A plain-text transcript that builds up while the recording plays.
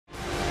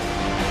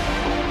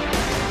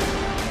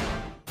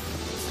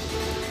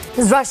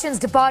As Russians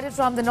departed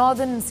from the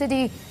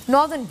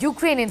northern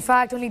Ukraine, in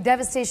fact, only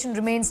devastation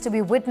remains to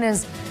be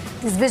witnessed.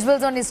 These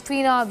visuals on your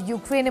screen are of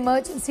Ukraine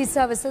emergency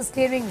services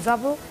clearing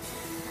rubble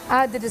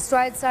at the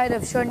destroyed site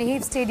of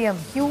Chernihiv Stadium.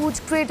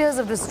 Huge craters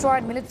of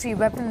destroyed military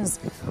weapons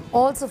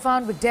also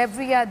found with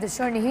debris at the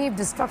Chernihiv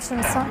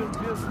destruction site.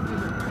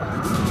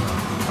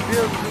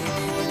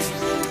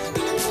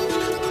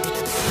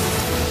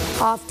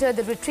 After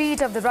the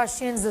retreat of the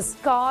Russians, the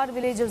scarred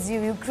village of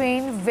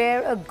Ukraine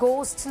wear a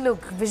ghost look.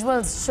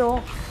 Visuals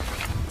show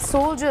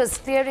soldiers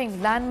clearing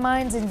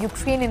landmines in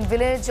Ukrainian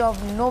village of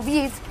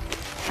Noviv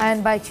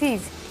and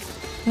Bykhiv.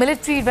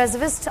 Military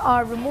reservists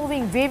are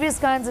removing various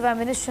kinds of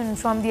ammunition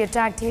from the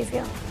attacked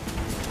area.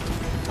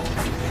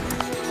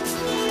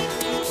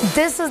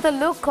 This is the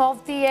look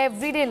of the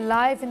everyday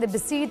life in the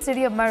besieged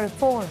city of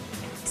Mariupol.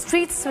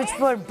 Streets which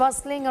were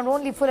bustling are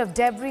only full of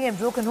debris and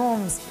broken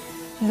homes.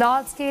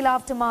 Large-scale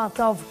aftermath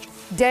of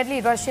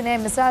deadly Russian air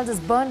missiles has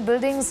burned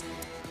buildings,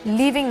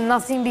 leaving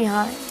nothing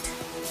behind.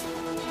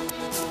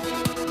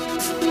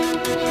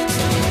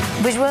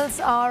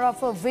 Visuals are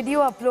of a video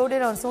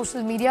uploaded on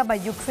social media by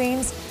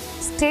Ukraine's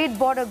State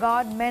Border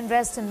Guard men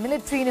dressed in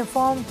military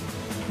uniform,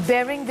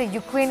 bearing the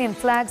Ukrainian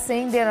flag,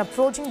 saying they are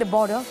approaching the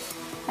border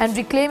and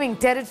reclaiming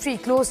territory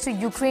close to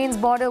Ukraine's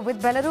border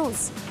with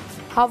Belarus.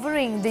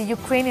 Hovering the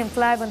Ukrainian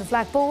flag on the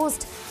flag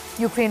post,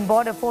 Ukraine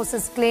border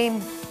forces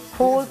claim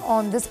hold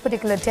on this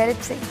particular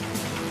territory.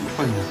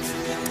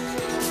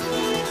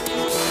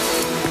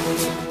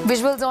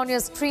 Visuals on your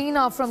screen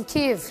are from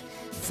Kiev.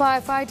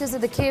 Firefighters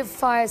at the Kiev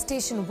fire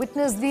station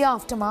witnessed the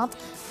aftermath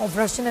of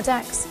Russian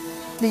attacks.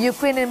 The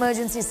Ukraine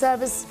Emergency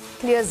Service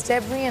clears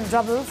debris and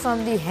rubble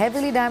from the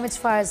heavily damaged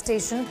fire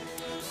station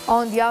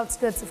on the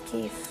outskirts of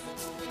Kiev.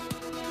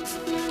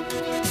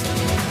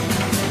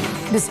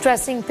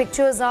 Distressing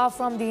pictures are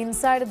from the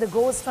inside of the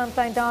ghost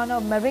frontline town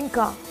of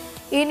Marinka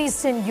in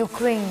eastern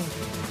Ukraine.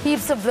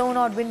 Heaps of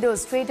blown-out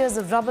windows, craters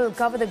of rubble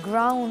cover the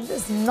ground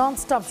as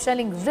non-stop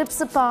shelling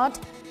rips apart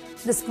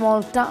the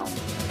small town.